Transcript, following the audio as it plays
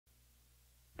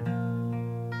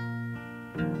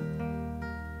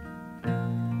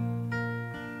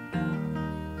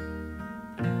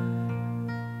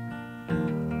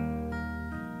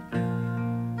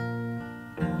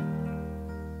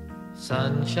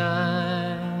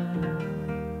Sunshine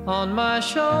on my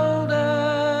shoulders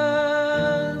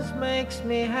makes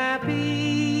me happy.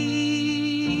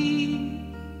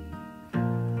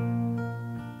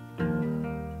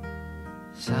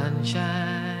 Sunshine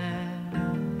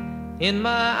in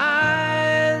my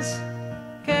eyes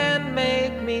can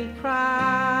make me cry.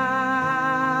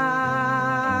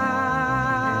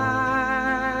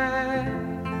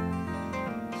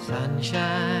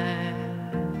 Sunshine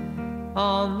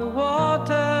on the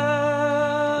water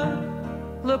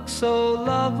looks so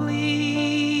lovely.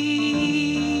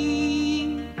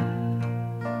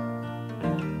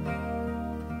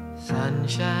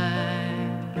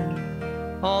 Sunshine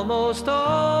almost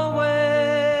always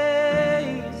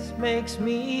makes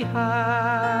me high.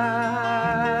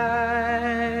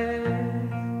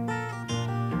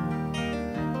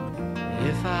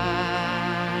 If I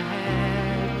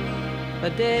had a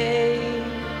day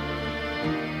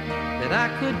that I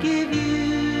could give you,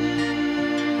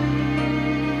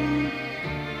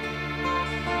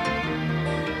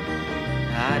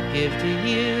 I'd give to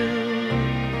you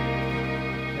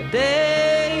a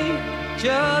day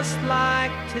just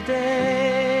like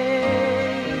today.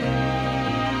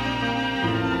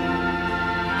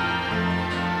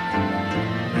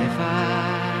 If I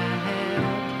had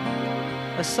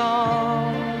a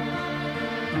song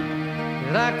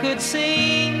that I could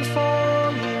sing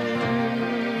for you,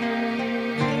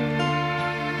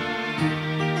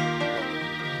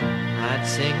 I'd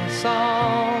sing a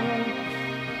song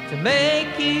to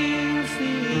make you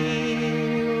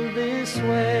feel this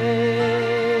way.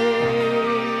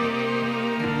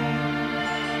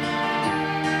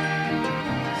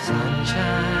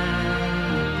 Sunshine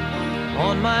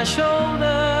on my shoulders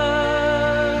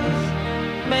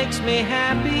makes me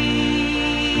happy.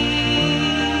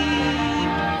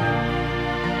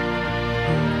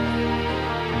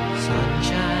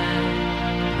 Sunshine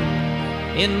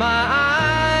in my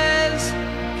eyes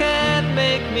can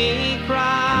make me cry.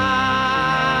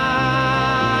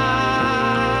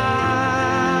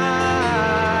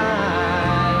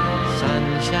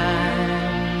 Sunshine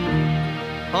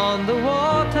on the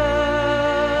water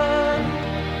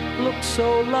looks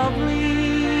so lovely.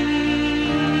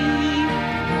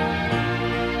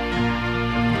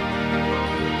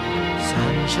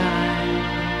 Sunshine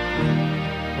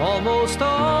almost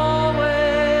always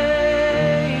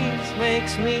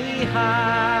makes me high.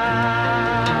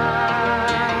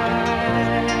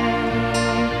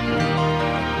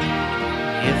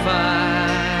 If I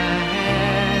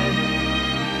had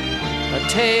a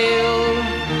tale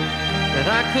that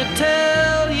I could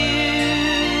tell you,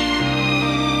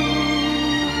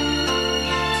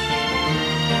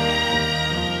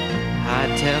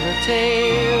 I'd tell a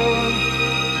tale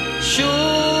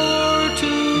sure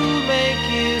to make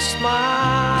you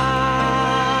smile.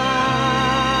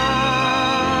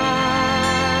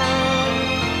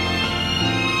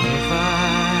 If I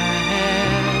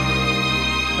had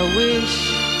a wish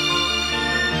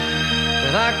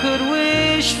that I could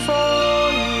wish for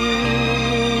you,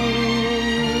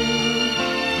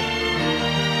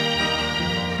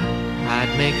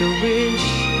 I'd make a wish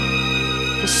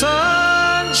for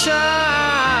sunshine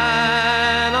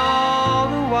all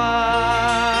the while.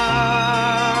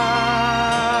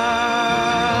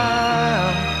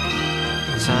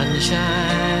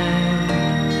 Sunshine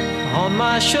on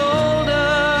my shoulders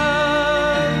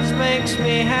makes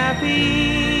me happy.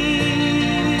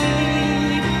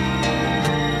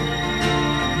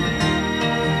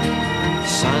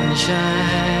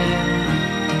 Sunshine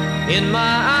in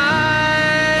my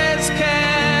eyes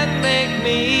can make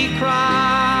me cry.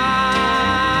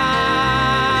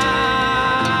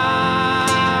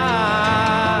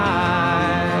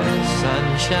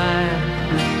 Sunshine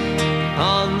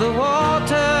on the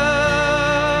water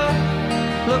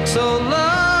looks so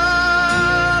lovely.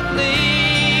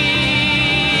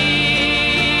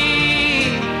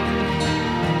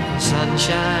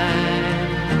 Sunshine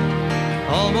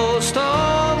almost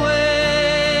always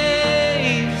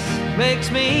makes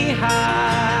me high.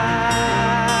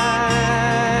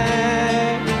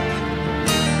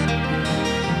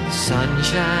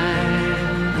 Sunshine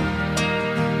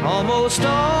almost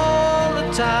all the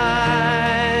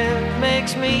time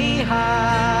makes me high.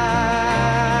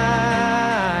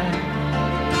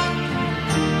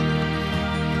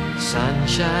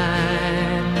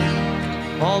 Sunshine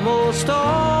almost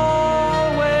always.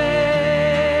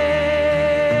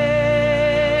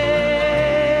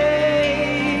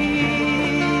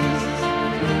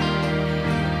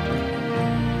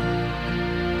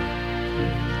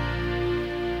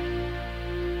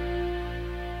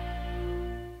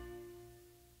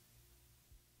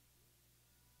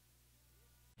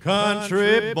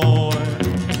 Country boy,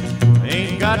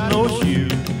 ain't got no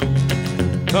shoes.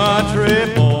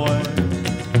 Country boy,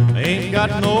 ain't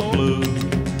got no blues.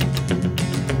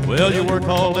 Well, you work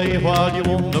all day while you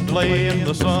want to play in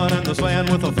the sun and the sand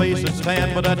with a face that's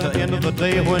tan, but at the end of the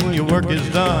day when your work is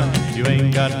done, you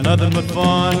ain't got nothing but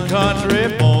fun. Country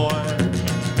boy,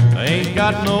 ain't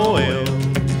got no ill.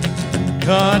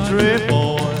 Country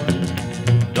boy,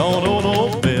 don't owe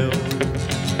no bill.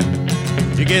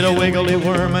 You get a wiggly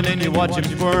worm and then you watch him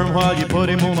squirm while you put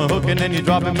him on a hook and then you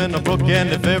drop him in the brook. And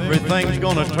if everything's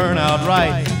gonna turn out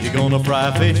right, you're gonna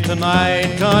fry fish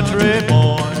tonight. Country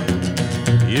boy,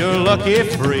 you're lucky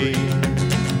free.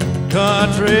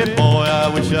 Country boy, I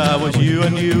wish I was you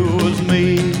and you was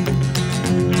me.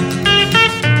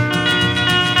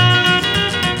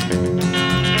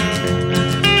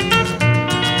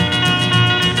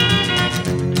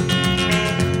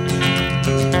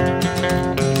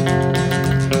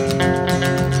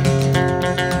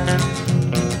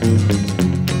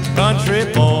 Country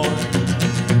boy,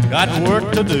 got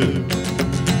work to do.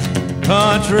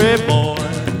 Country boy,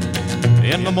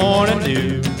 in the morning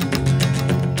dew.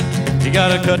 You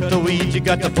gotta cut the weeds, you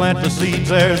got to plant the seeds.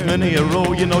 There's many a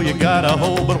row you know you gotta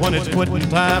hoe, but when it's quitting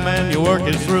time and your work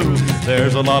is through,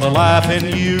 there's a lot of life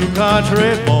in you.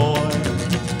 Country boy,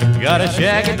 you got a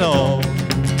shaggy dog.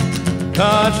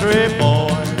 Country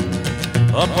boy,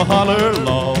 up a holler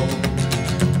log.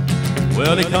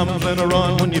 Well, he comes in a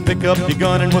run when you pick up your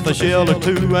gun and with a shell or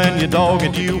two, and your dog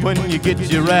at you when you get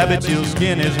your rabbit, you'll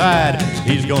skin his hide.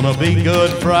 He's gonna be good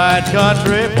fried.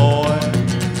 Country boy,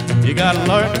 you gotta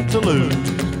learn to lose.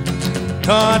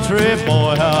 Country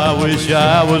boy, how I wish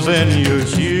I was in your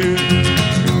shoes.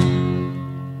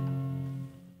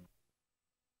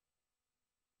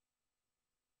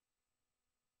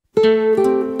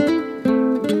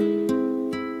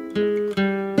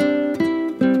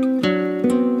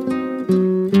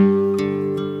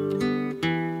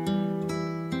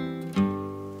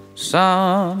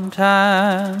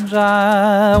 Sometimes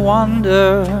I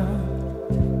wonder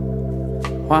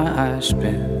why I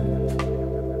spend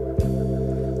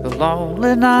the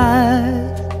lonely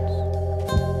nights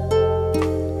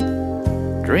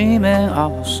dreaming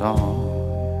of a song.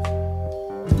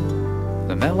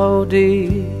 The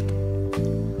melody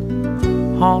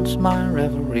haunts my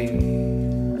reverie,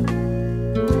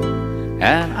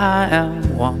 and I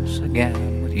am once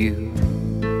again with you.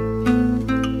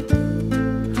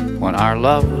 When our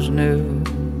love was new,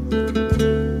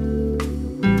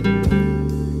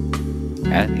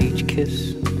 and each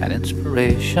kiss an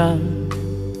inspiration,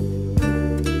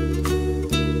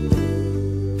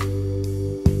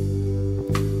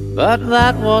 but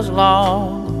that was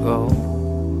long ago,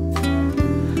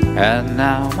 and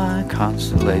now my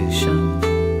consolation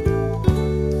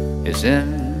is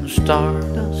in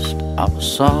stardust of a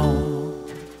song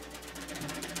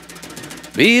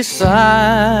beside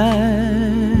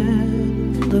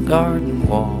the garden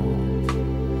wall.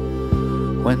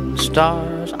 When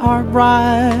stars are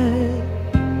bright,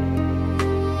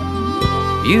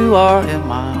 you are in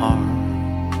my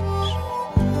arms.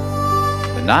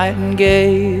 The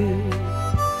nightingale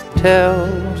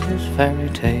tells his fairy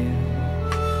tale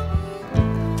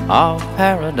of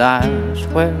paradise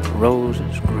where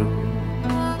roses grew.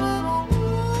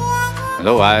 And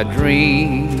though I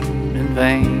dreamed in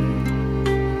vain,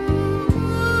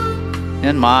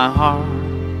 in my heart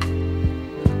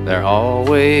there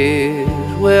always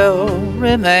will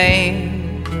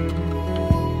remain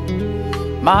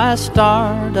my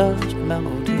stardust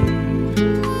melody,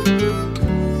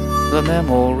 the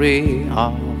memory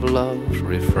of love's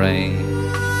refrain.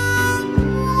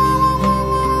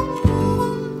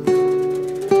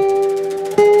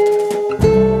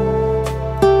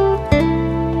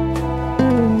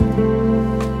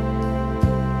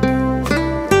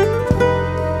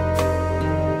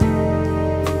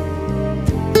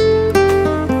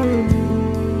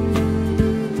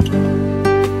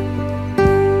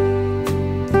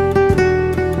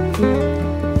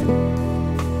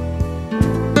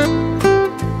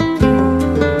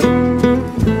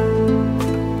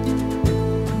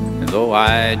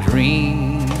 I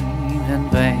dream in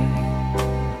vain,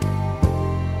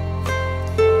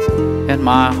 in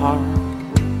my heart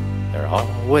there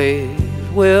always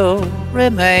will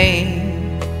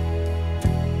remain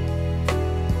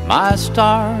my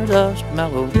stardust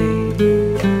melody,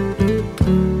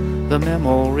 the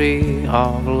memory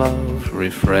of love's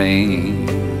refrain.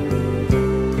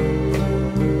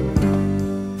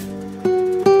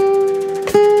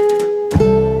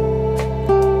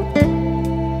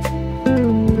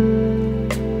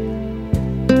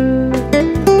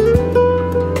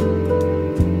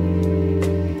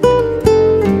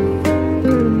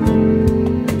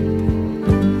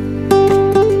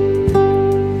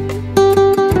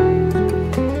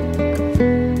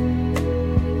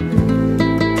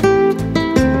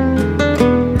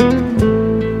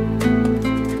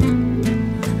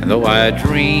 I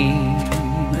dream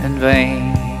in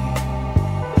vain.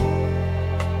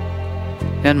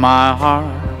 In my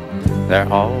heart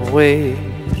there always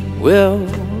will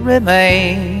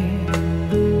remain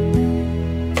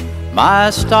my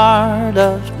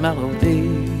stardust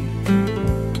melody,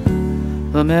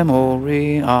 the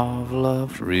memory of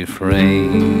love's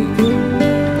refrain.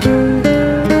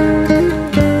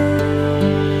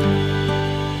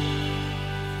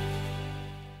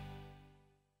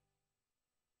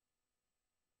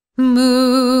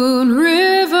 Moon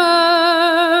River,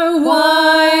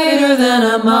 wider than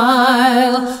a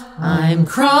mile, I'm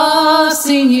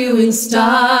crossing you in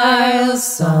style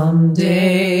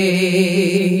someday.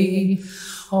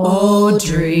 Oh,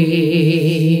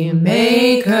 dream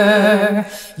maker,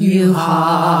 you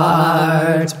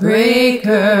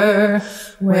heartbreaker,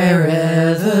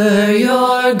 wherever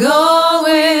you're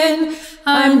going,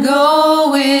 I'm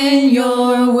going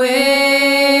your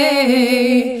way.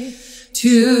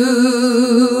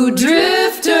 Two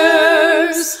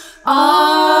drifters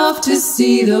off to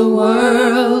see the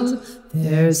world.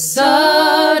 There's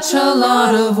such a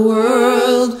lot of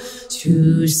world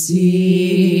to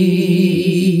see.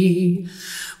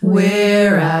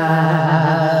 We're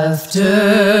after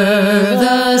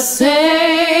the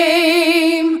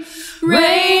same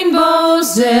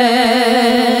rainbow's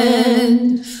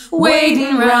end,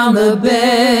 waiting round the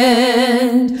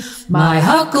bend. My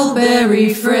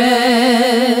huckleberry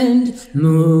friend,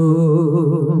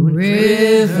 Moon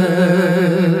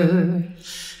River,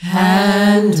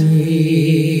 and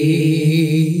me.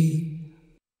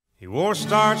 He wore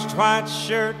starched white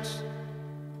shirts,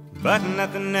 button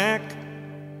at the neck,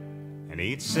 and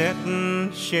he'd sit in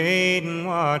the shade and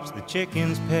watch the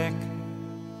chickens peck.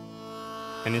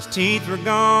 And his teeth were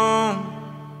gone,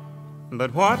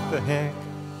 but what the heck?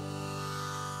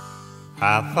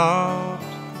 I thought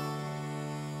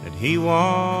that he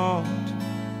walked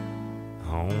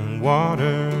on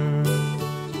water.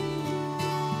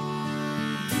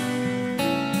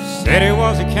 Said he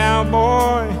was a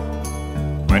cowboy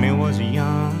when he was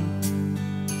young.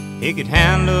 He could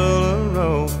handle a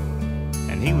rope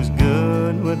and he was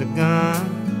good with a gun.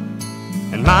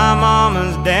 And my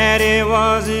mama's daddy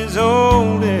was his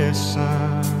oldest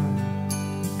son.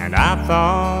 And I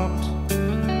thought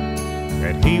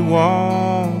that he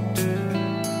walked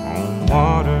on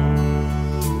water.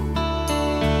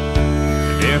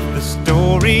 And if the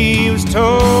story was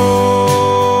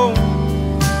told,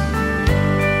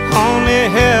 only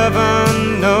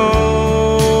heaven knows.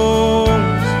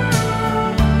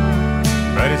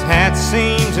 But his hat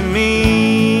seemed to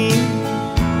me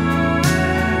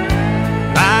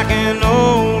like an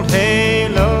old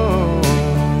halo.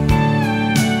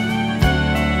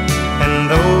 And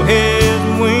though his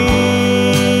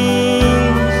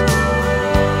wings,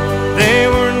 they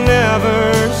were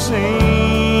never seen,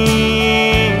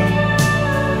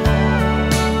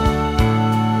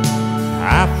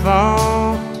 I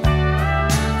thought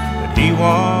that he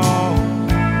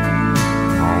walked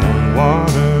on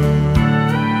water.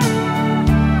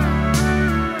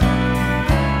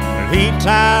 He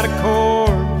tied a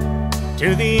cord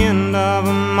to the end of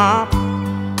a mop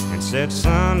and said,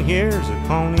 son, here's a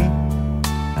pony,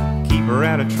 keep her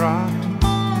at a trot.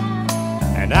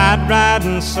 And I'd ride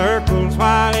in circles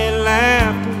while he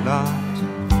laughed a lot.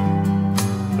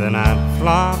 Then I'd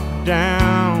flop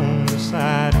down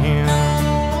beside him.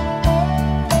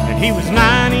 And he was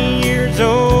 90 years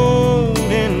old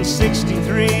in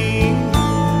 '63,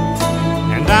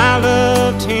 and I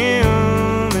loved him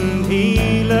and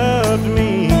he loved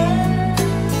me.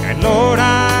 And Lord,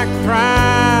 I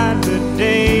cried the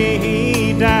day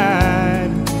he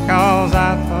died, 'cause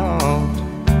I thought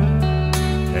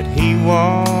that he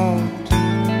walked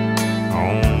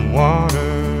on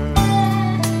water.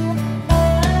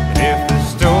 And if the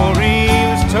story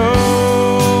was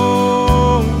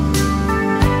told,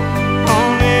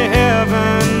 only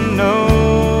heaven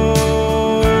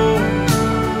knows.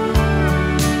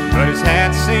 But his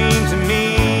hat seemed to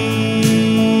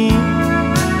me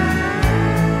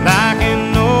like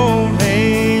an old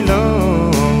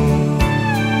halo.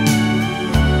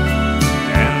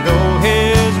 And though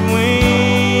his wings,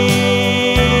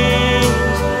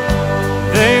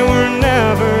 they were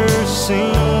never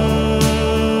seen,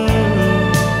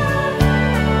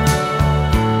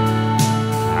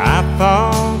 I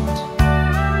thought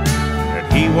that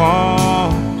he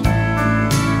walked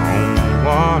on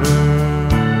water.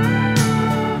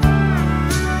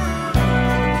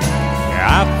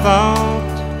 Yeah, I thought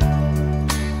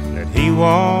that he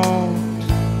walked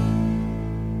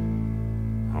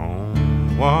on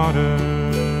water.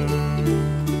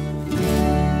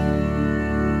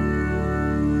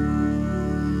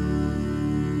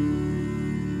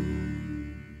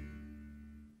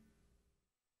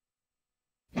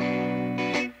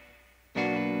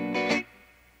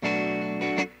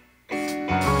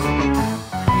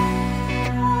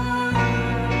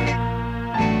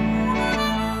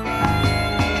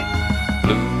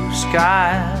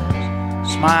 skies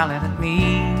smiling at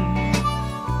me.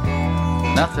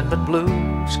 Nothing but blue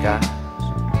skies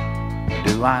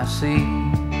do I see.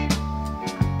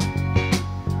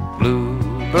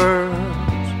 Bluebirds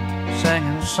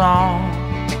singing a song.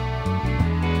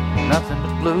 Nothing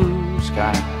but blue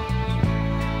skies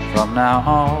from now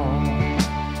on.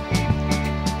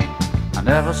 I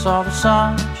never saw the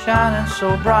sun shining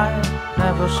so bright,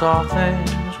 never saw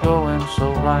things going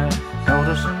so right.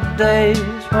 Noticing the days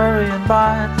hurrying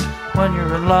by, when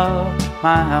you're in love,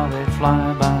 my how they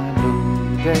fly by.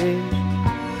 Blue days,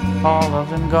 all of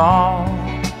them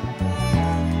gone.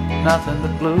 Nothing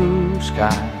but blue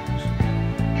skies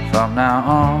from now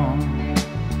on.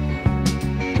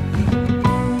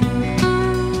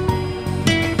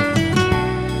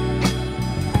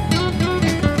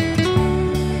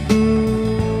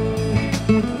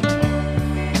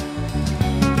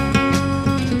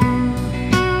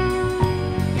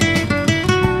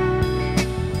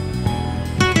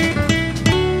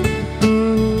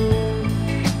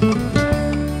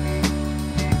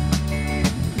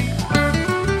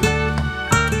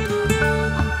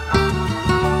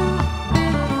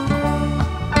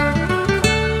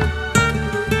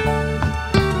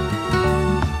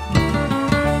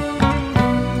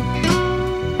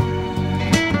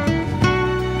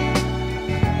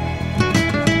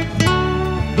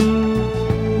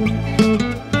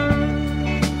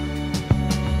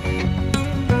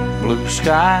 Blue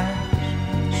skies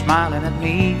smiling at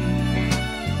me.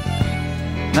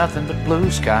 Nothing but blue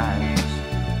skies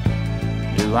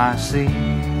do I see.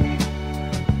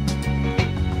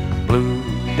 Blue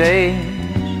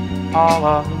days, all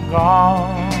of them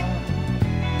gone.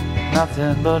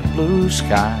 Nothing but blue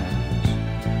skies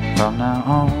from now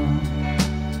on.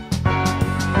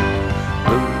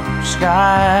 Blue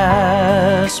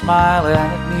skies smiling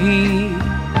at me.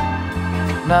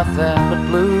 Nothing but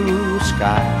blue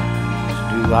skies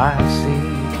do I see.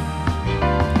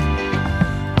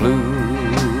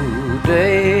 Blue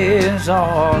days,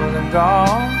 all of them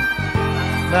gone.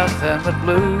 Nothing but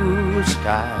blue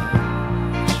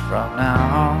skies from now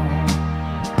on.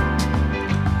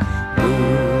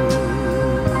 Blue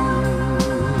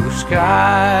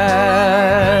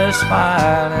skies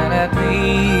smiling at me.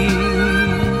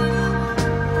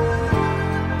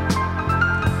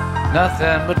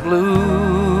 Nothing but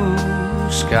blue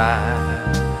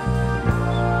skies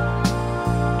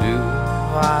do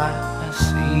I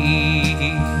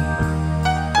see.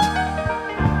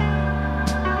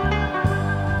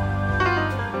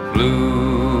 Blue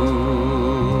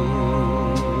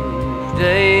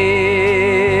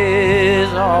days,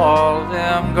 all of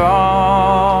them gone.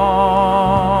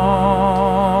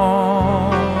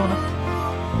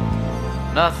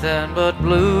 Nothing but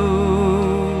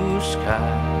blue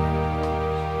skies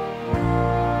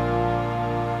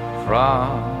from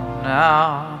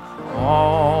now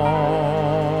on.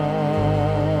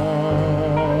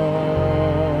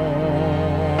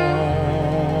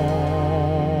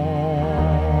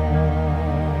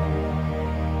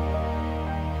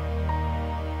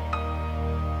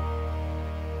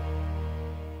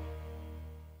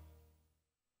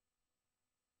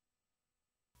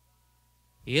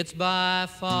 It's by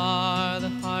far the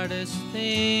hardest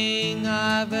thing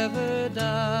I've ever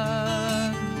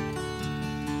done,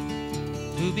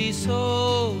 to be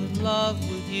so in love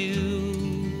with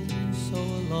you, so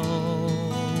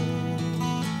alone.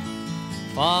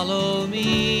 Follow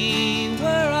me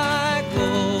where I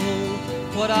go,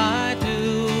 what I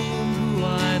do, who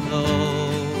I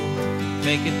know.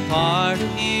 Make it part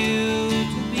of you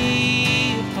to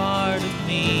be a part of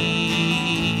me.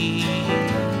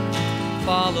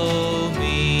 Follow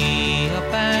me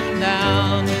up and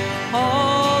down,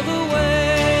 all the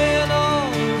way and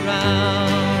all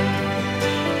around.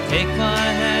 Take my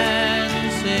hand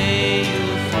and say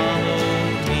you'll follow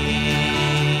me.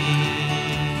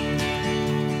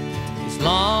 It's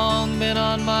long been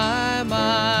on my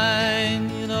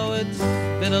mind, you know it's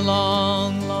been a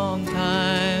long, long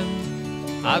time.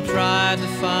 I've tried to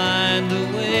find a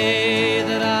way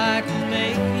that I can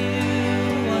make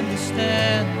you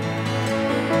understand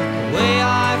the way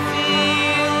I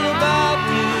feel about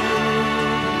you,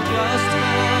 just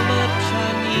how much I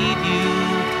need you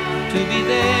to be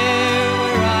there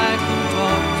where I can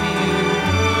talk to you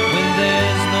when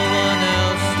there's no one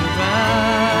else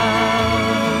around.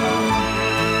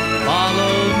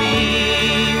 Follow me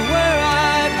where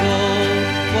I go,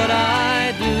 what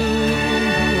I do,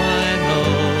 who I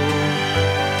know.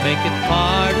 Make it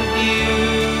part of you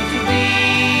to be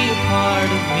a part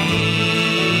of me.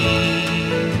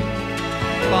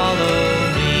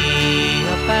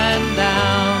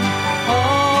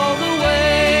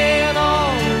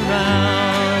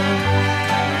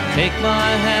 take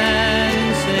my hand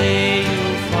and say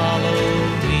you'll follow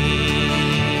me.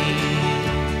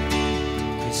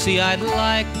 You see, I'd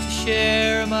like to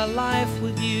share my life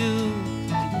with you,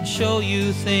 show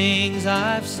you things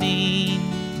I've seen,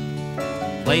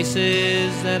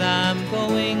 places that I'm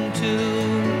going to,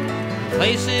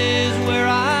 places where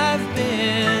I've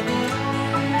been.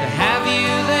 To have you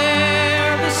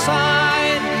there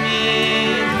beside me,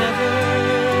 never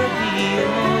be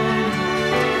alone.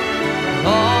 And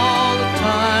all the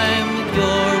time that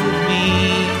you're with me,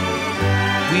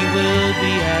 we will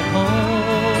be at home.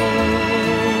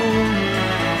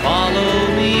 Follow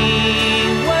me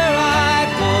where I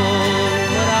go,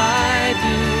 what I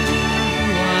do,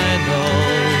 I know.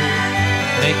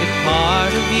 Make it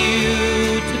part of you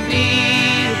to be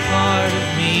a part of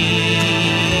me.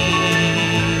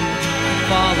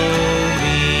 Follow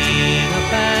me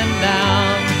up and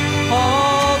down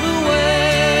all the way.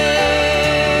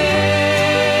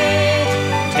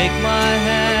 Take my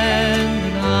hand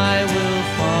and I will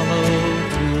follow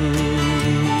too.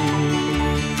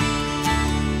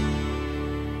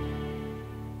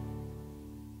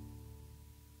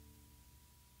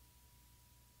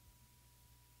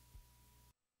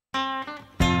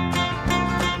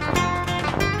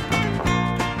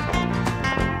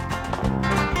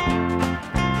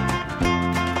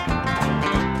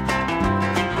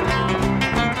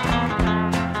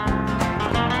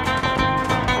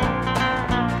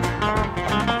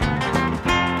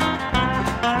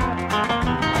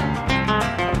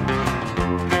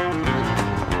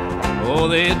 Oh,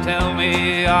 they tell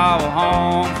me I'll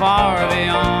home far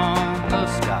beyond the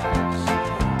skies,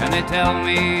 and they tell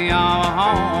me I'll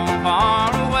home far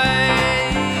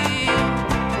away.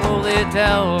 Oh, they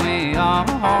tell me I'm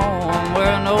home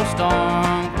where no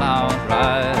storm clouds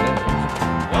rise.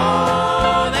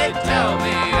 Oh, they tell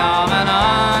me I'm an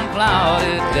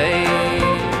unclouded day.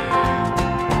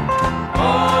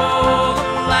 Oh,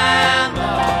 the land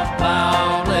of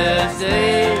cloudless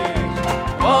days.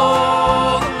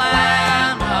 Oh, the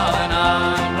land of an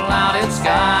unclouded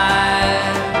sky.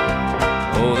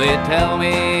 Oh, they tell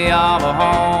me of a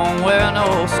home where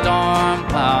no storm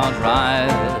clouds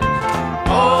rise.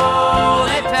 Oh,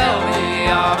 they tell me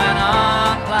of an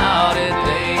unclouded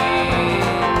day.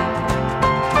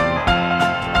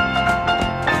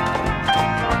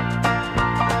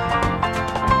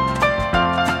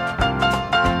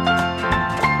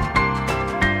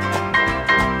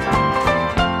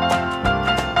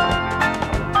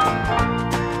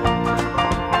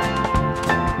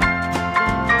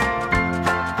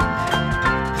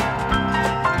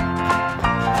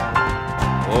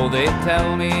 Oh, they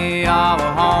tell me of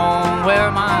a home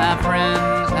where my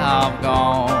friends have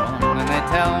gone, and they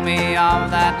tell me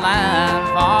of that land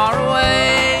far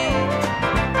away,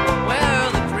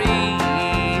 where the tree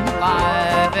of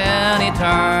life in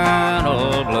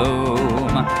eternal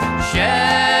bloom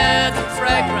sheds its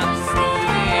fragrance through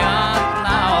the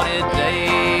unclouded day.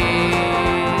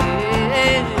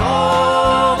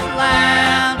 Oh, the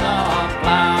land of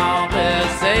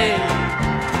cloudless days.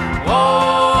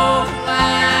 Oh, the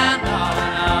land of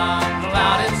an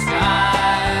unclouded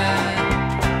sky.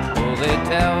 Oh, they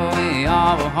tell me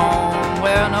of a home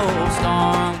where no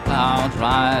storm clouds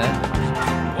rise.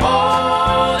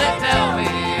 Oh, they tell me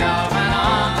of an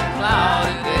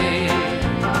unclouded day.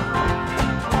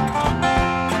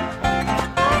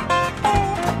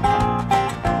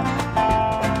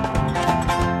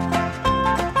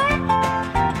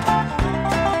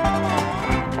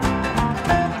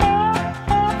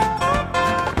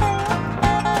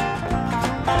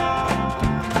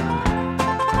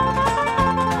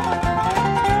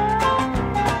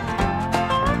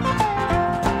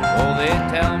 Oh, they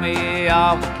tell me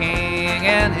of the king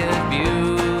and his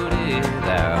beauty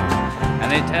there,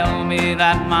 and they tell me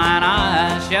that mine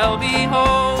eyes shall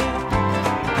behold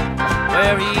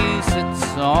where he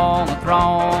sits on the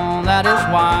throne that is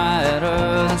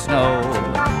whiter than snow,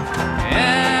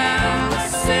 in the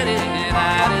city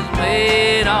that is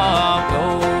made of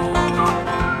gold.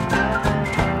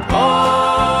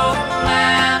 Oh, the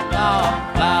land of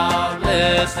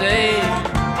cloudless days.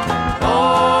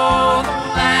 Oh, the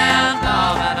land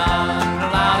of an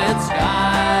unclouded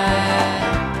sky.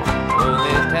 Oh,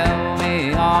 they tell me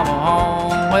of a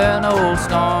home where no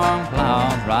storm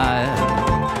clouds rise.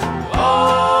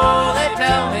 Oh, they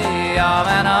tell me of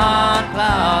an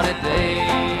unclouded day.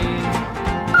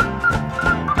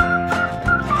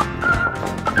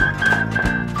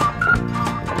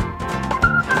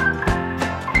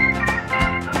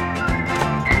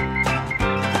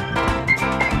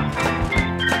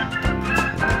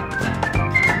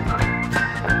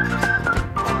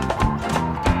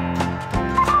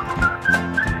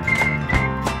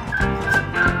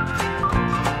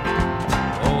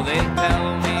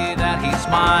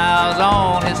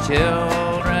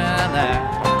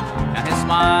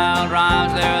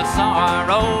 the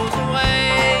sorrows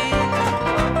away.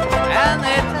 And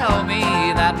they tell me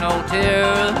that no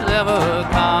tears ever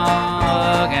come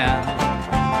again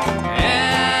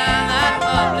in that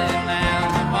lovely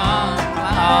land of one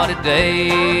cloudy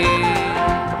day.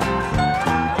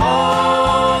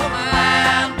 Oh, the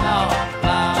land of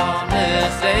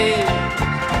cloudless days.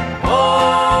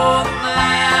 Oh, the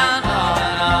land of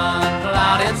an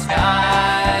unclouded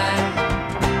sky.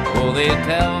 Oh, they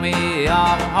tell me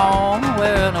of a home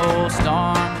where no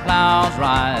storm clouds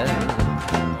rise.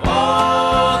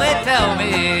 Oh, they tell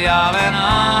me of an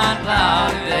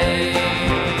unclouded day.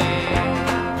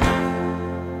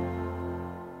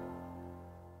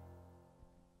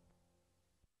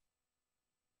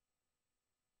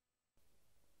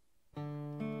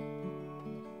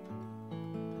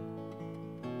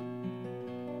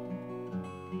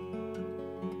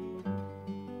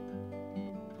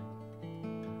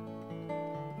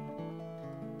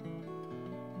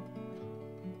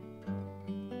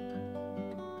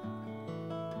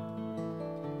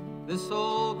 This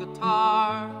old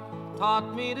guitar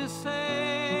taught me to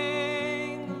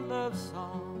sing a love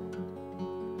song.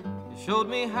 It showed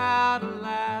me how to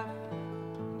laugh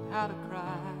and how to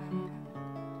cry.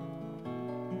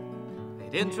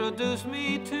 It introduced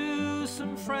me to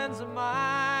some friends of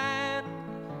mine,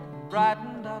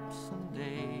 brightened up some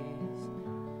days.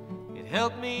 It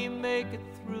helped me make it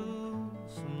through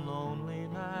some lonely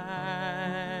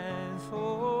nights.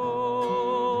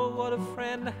 Oh, what a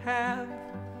friend to have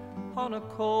on a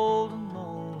cold and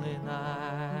lonely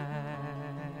night.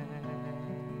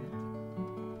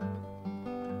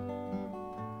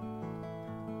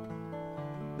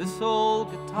 This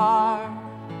old guitar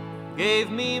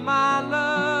gave me my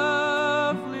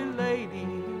lovely lady.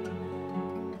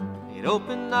 It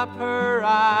opened up her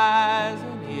eyes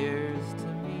and ears to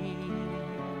me,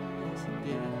 yes it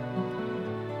did.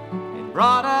 It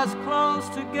brought us close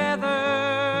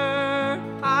together.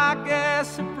 I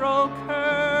guess it broke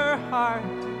her heart,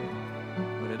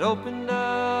 but it opened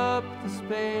up the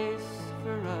space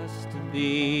for us to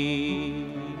be.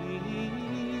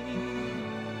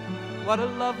 What a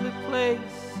lovely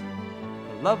place,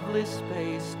 a lovely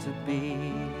space to be.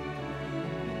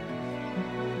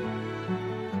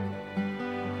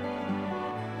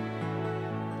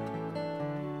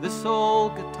 This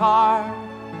old guitar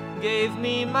gave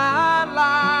me my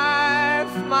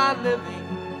life, my living,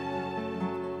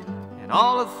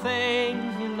 all the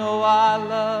things you know I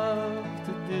love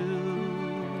to do.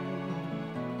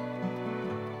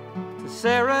 To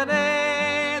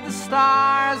serenade the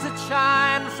stars that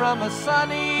shine from a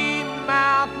sunny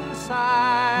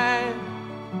mountainside.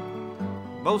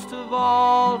 Most of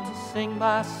all, to sing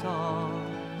my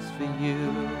songs for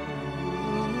you.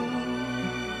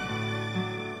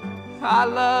 I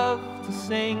love to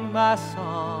sing my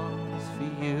songs for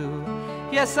you.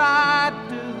 Yes, I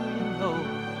do, you know.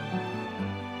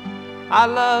 I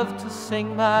love to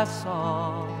sing my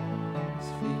songs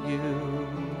for you.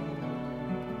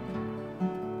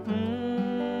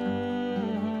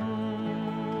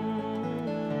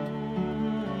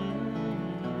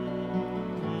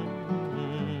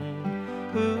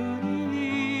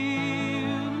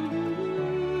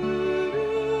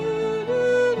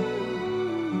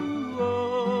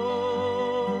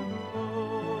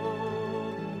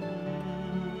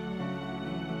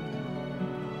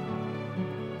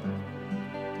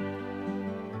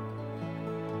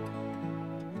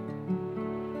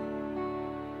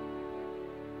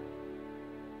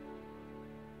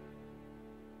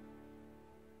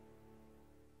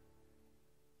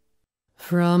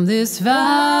 From this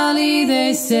valley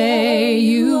they say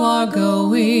you are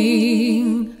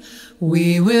going.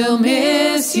 We will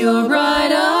miss your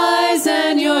bright eyes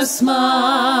and your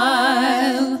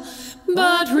smile.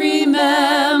 But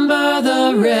remember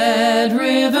the Red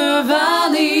River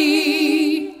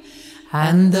Valley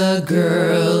and the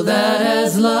girl that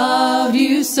has loved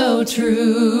you so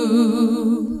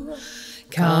true.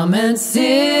 Come and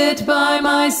sit by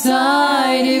my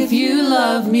side if you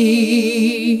love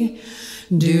me.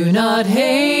 Do not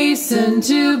hasten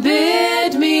to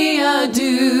bid me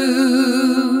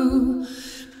adieu,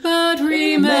 but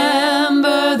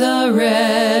remember the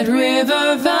Red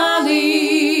River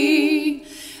Valley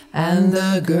and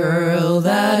the girl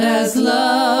that has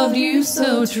loved you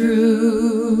so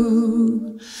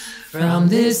true. From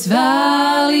this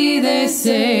valley they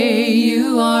say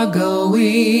you are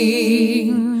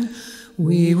going.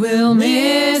 We will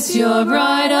miss your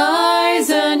bright eyes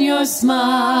and your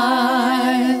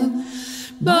smile.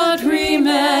 But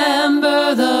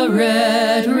remember the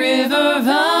Red River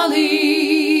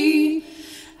Valley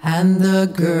and the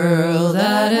girl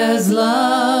that has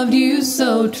loved you so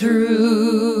so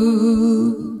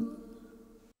true.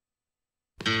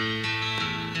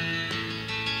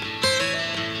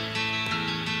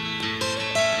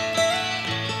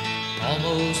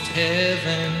 Almost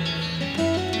heaven,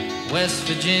 West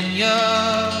Virginia,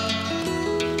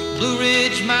 Blue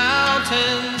Ridge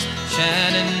Mountains,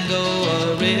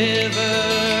 Shenandoah River.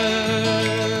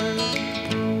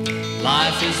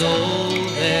 Life is old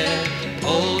there,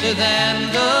 older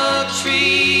than the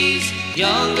trees,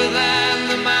 younger than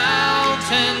the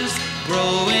mountains,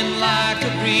 growing like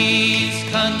a breeze.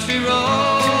 Country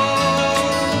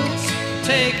roads,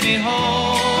 take me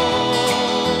home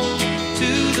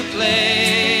to the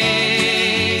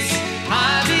place I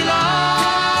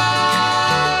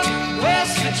belong,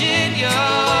 West Virginia.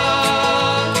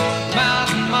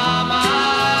 Mountain mama,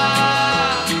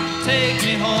 take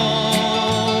me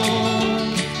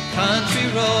home. Country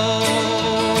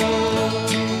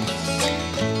roads,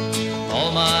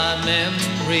 all my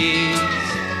memories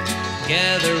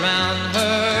gather round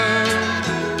her.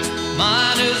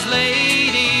 Miner's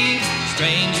lady,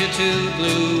 stranger to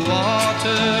blue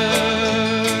water,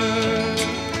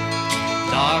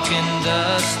 dark and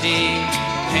dusty,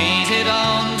 painted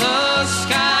on the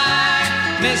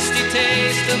sky, misty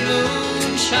taste of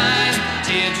moonshine,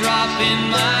 teardrop in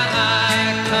my eye.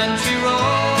 Country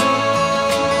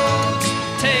roads,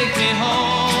 take me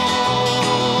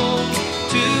home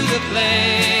to the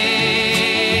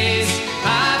place I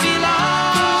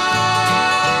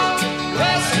belong,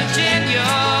 West Virginia.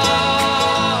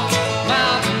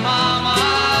 Mountain mama,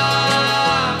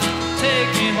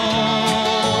 take me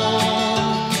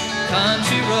home.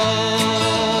 Country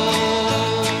roads,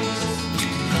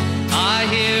 I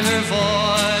hear her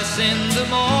voice in the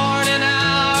morning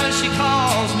hours. She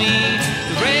calls me.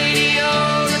 The radio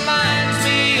reminds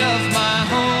me of my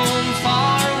home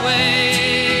far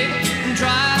away.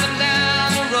 Driving down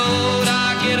the road, I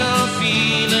get a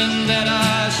feeling that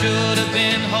I should have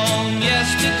been home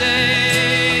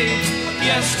yesterday.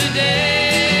 Yesterday.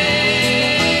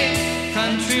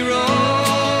 Country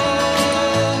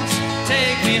roads,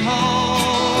 take me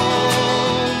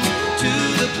home to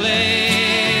the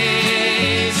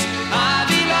place I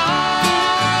belong,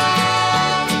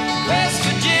 West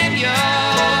Virginia.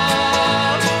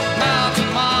 Mountain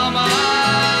mama,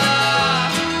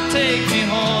 take me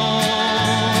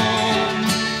home.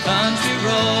 Country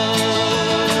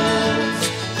roads,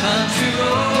 country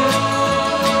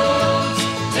roads,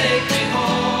 take me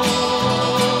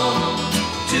home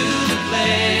to the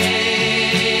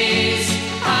place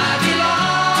I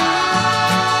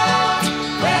belong,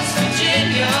 West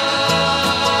Virginia.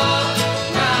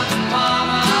 Mountain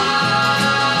mama,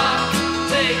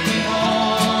 take me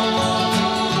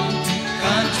home.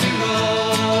 Country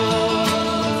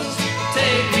roads,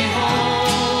 take me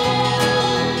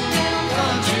home.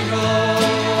 Country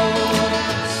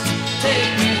roads,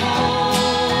 take me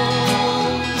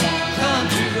home.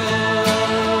 Country roads.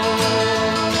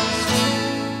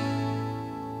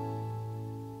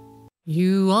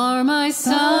 You are my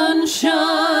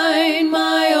sunshine,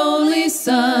 my only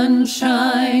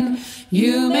sunshine.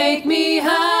 You make me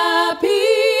happy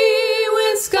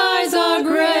when skies are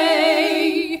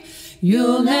gray.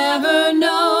 You'll never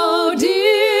know,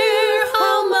 dear,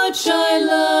 how much I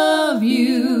love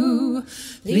you.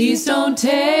 Please don't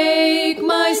take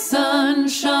my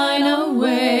sunshine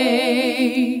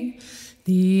away.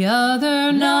 The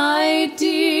other night,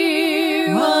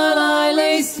 dear, while I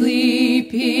lay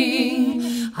sleeping,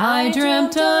 I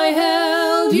dreamt I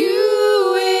held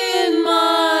you in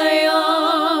my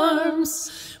arms.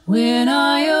 When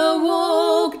I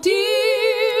awoke,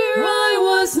 dear, I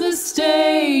was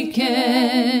mistaken,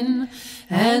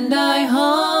 and I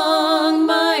hung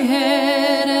my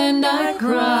head and I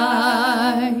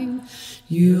cried.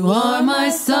 You are my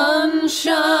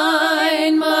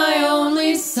sunshine, my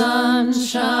only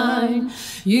sunshine.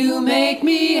 You make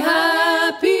me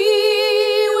happy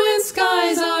when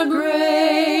skies are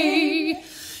gray.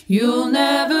 You'll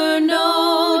never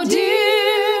know,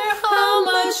 dear, how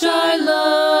much I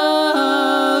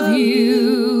love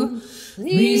you.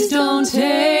 Please don't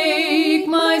take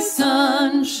my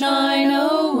sunshine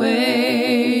away.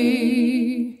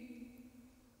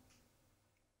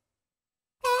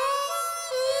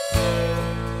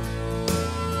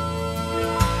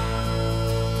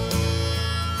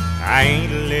 I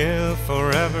ain't lived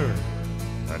forever,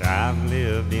 but I've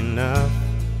lived enough.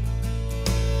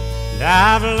 And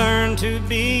I've learned to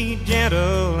be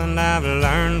gentle, and I've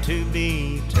learned to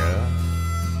be tough.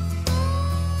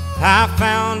 I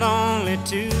found only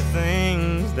two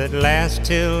things that last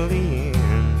till the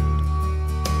end.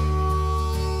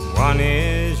 One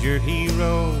is your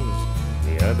heroes,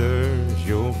 the other's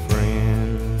your friend.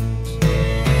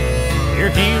 Your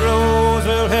heroes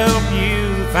will help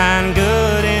you find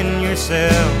good in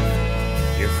yourself.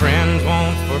 Your friends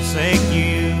won't forsake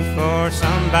you for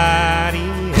somebody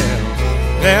else.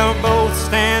 They'll both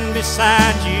stand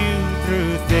beside you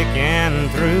through thick and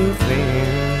through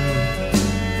thin.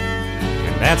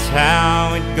 And that's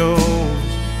how it goes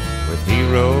with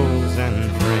heroes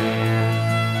and friends.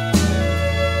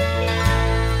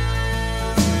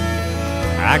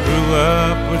 I grew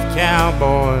up with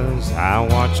cowboys I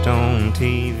watched on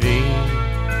TV.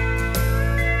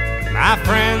 My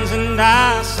friends and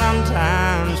I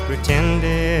sometimes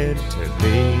pretended to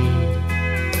be.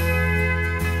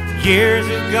 Years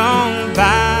have gone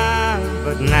by,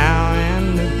 but now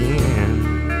and again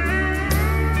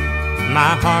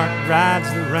my heart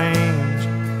rides the range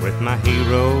with my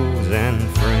heroes and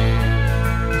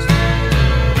friends.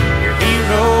 Your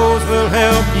heroes will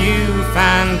help you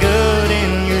find good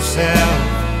in yourself.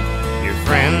 Your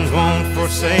friends won't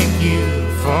forsake you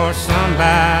for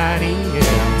somebody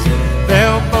else.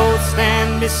 They'll both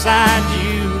stand beside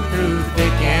you through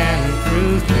thick and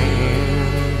through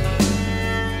thin.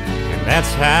 And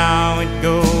that's how it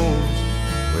goes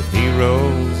with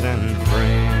heroes and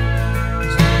friends.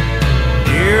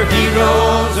 Your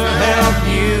heroes will help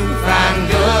you find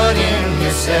good in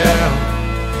yourself.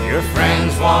 Your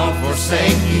friends won't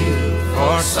forsake you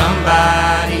for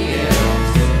somebody else.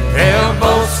 They'll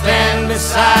both stand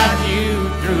beside you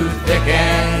through thick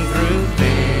and through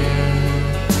thin.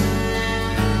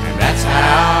 And that's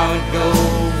how it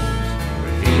goes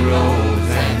with heroes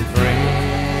and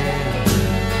friends.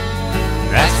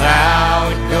 That's how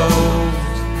it goes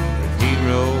with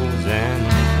heroes and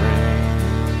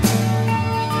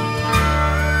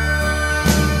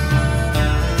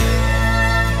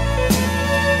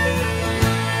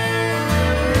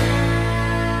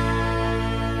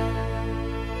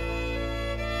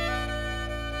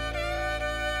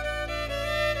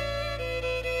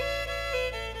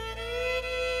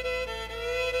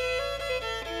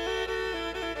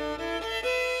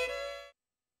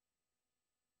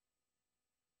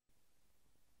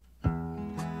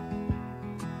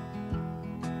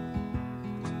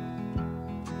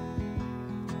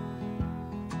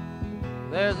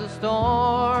There's a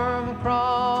storm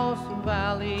across the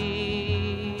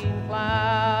valley,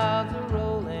 clouds are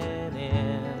rolling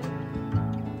in.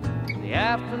 The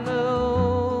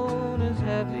afternoon is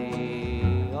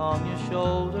heavy on your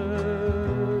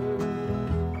shoulders.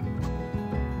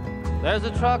 There's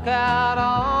a truck out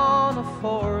on a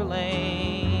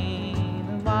 4-lane,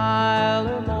 a mile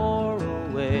or more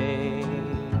away.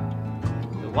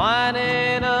 The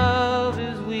whining of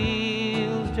his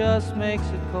wheels just makes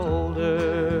it colder.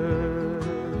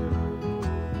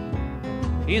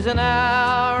 He's an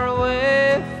hour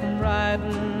away from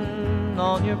riding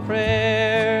on your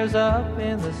prayers up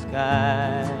in the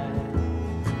sky.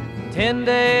 10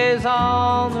 days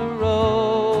on the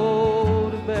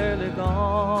road, barely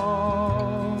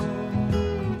gone.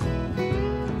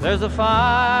 There's a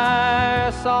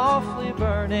fire softly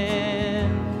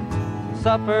burning,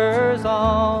 supper's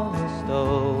on the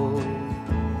stove.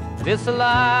 It's the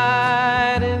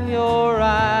light in your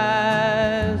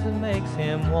eyes that makes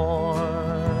him warm.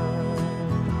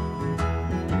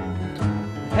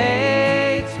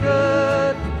 Hey, it's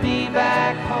good to be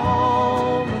back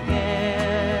home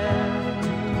again.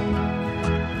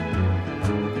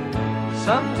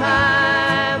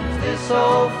 Sometimes this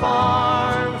old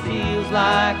farm feels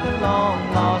like a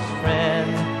long-lost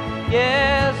friend.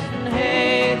 Yes, and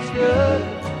hey, it's good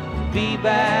to be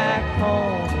back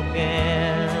home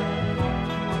again.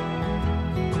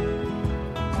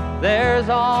 There's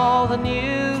all the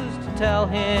news to tell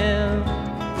him.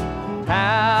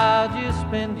 How'd you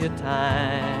spend your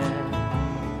time?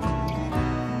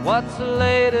 What's the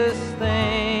latest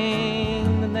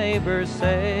thing the neighbors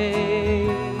say?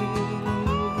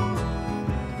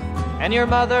 And your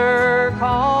mother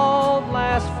called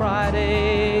last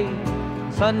Friday.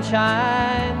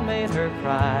 Sunshine made her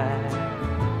cry.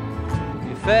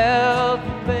 You felt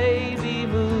the baby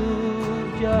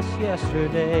move just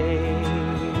yesterday.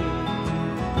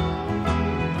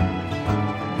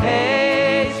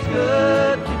 Hey, it's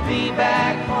good to be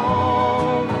back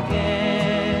home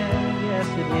again. Yes,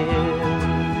 it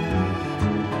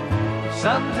is.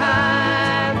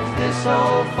 Sometimes this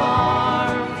old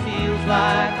farm feels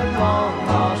like a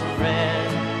long-lost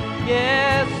friend.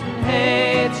 Yes, and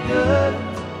hey, it's good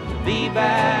to be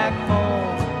back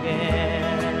home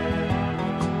again.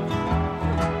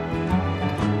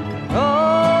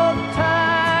 Oh, the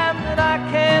time that I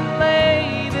can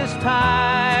lay this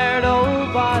tired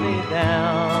old body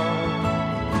down,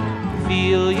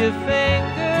 feel your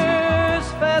fingers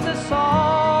feather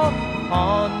soft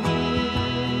on me.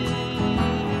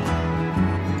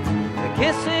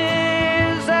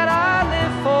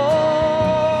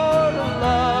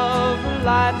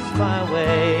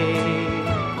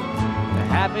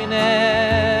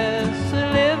 happiness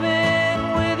living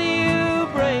with you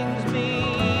brings me.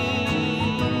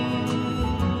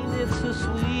 It's the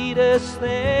sweetest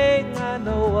thing I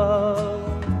know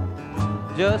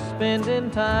of, just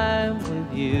spending time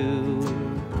with you.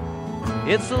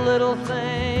 It's the little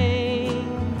things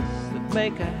that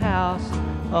make a house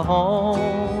a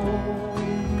home.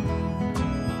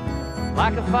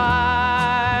 Like a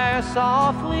fire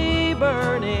softly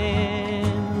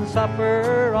burning,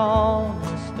 supper on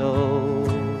the stove.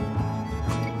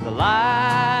 The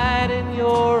light in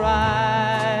your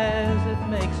eyes, it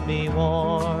makes me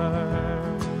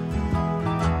warm.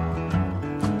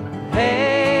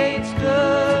 Hey, it's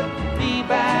good to be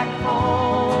back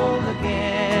home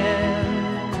again.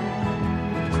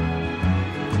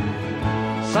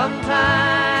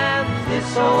 Sometimes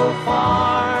this old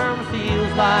farm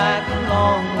feels like a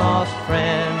long-lost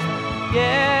friend.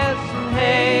 Yes, and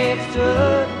hey, it's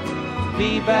good to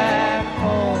be back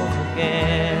home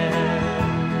again.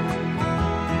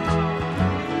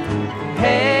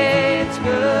 Hey, it's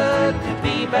good to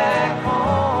be back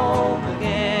home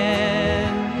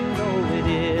again. You know it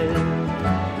is.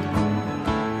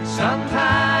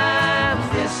 Sometimes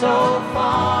this old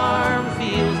farm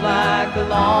feels like a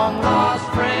long-lost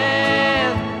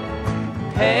friend.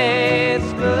 Hey,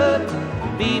 it's good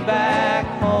to be back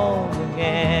home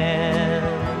again.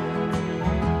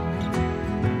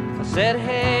 I said,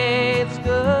 hey, it's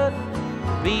good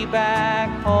to be back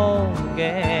home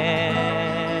again.